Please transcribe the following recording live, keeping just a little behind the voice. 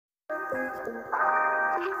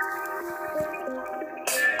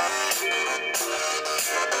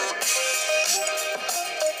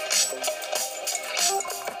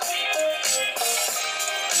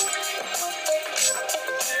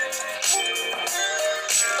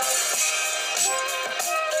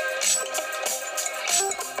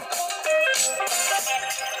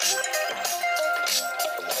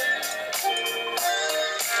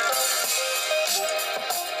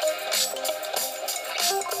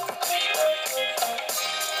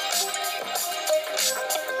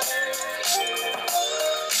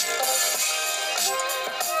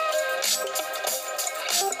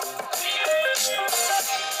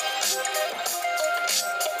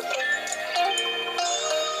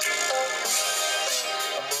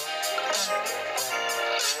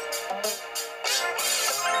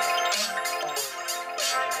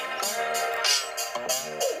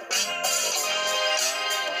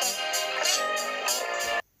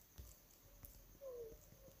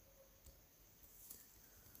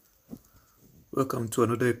Welcome to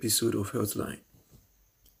another episode of Healthline.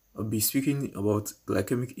 I'll be speaking about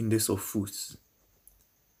glycemic index of foods.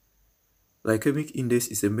 Glycemic index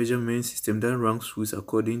is a measurement system that ranks foods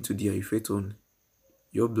according to their effect on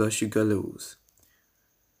your blood sugar levels.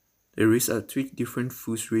 The rates at which different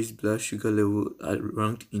foods raise blood sugar level are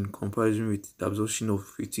ranked in comparison with the absorption of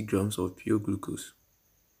 50 grams of pure glucose.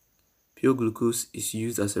 Pure glucose is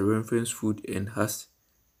used as a reference food and has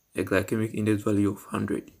a glycemic index value of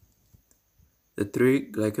 100. The three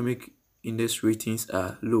glycemic index ratings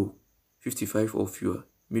are low, 55 or fewer,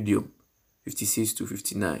 medium, 56 to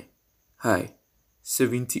 59, high,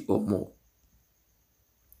 70 or more.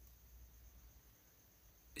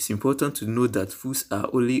 It's important to note that foods are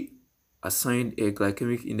only assigned a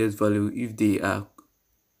glycemic index value if they are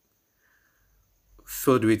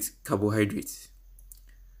filled with carbohydrates.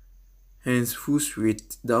 Hence, foods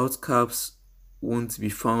without carbs won't be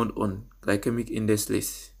found on glycemic index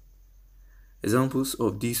lists. Examples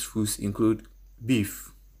of these foods include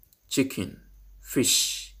beef, chicken,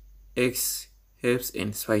 fish, eggs, herbs,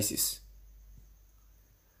 and spices.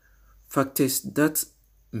 Factors that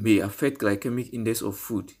may affect glycemic index of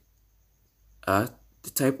food are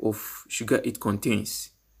the type of sugar it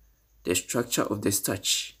contains, the structure of the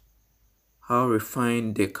starch, how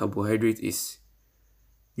refined the carbohydrate is,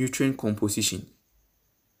 nutrient composition,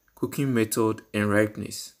 cooking method, and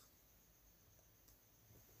ripeness.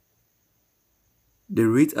 The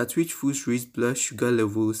rate at which foods raise blood sugar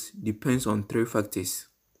levels depends on three factors: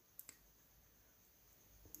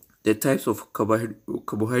 the types of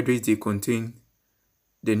carbohydrates they contain,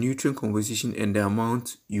 the nutrient composition, and the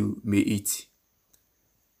amount you may eat.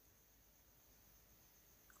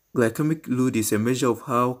 Glycemic load is a measure of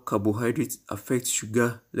how carbohydrates affect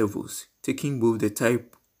sugar levels, taking both the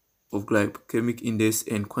type of glycemic index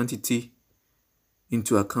and quantity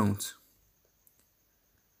into account.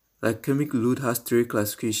 Glycemic load has three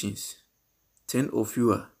classifications: 10 or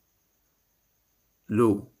fewer,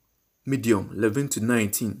 low, medium, 11 to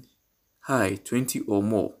 19, high, 20 or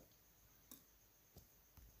more.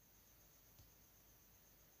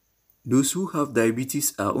 Those who have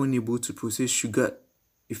diabetes are unable to process sugar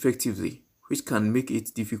effectively, which can make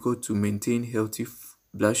it difficult to maintain healthy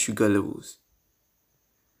blood sugar levels.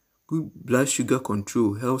 Good blood sugar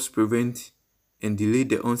control helps prevent and delay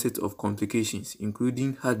the onset of complications,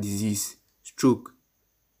 including heart disease, stroke,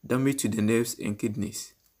 damage to the nerves and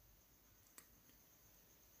kidneys.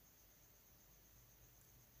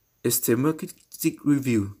 A systematic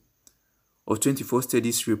review of 24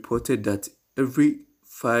 studies reported that every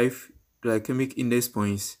 5 glycemic index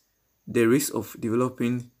points, the risk of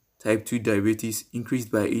developing type 2 diabetes increased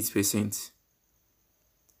by 8%.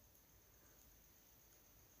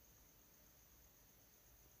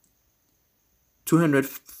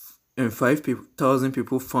 $205,000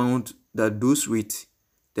 people found that those with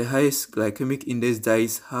the highest glycemic index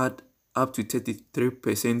diets had up to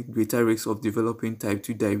 33% greater risk of developing type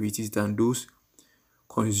 2 diabetes than those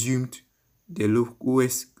consumed the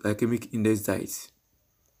lowest glycemic index diets.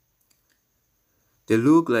 The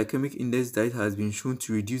low glycemic index diet has been shown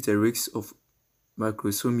to reduce the risk of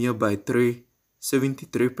macrosomia by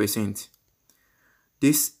 73%.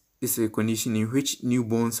 This is a condition in which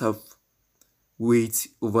newborns have weight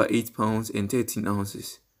over 8 pounds and 13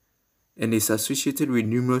 ounces, and is associated with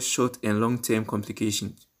numerous short and long-term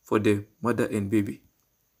complications for the mother and baby.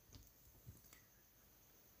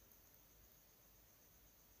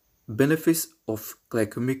 Benefits of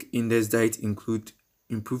glycemic index diet include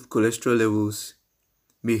improved cholesterol levels,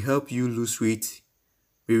 may help you lose weight,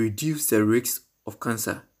 may reduce the risk of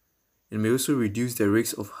cancer, and may also reduce the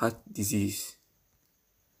risk of heart disease.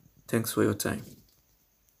 Thanks for your time.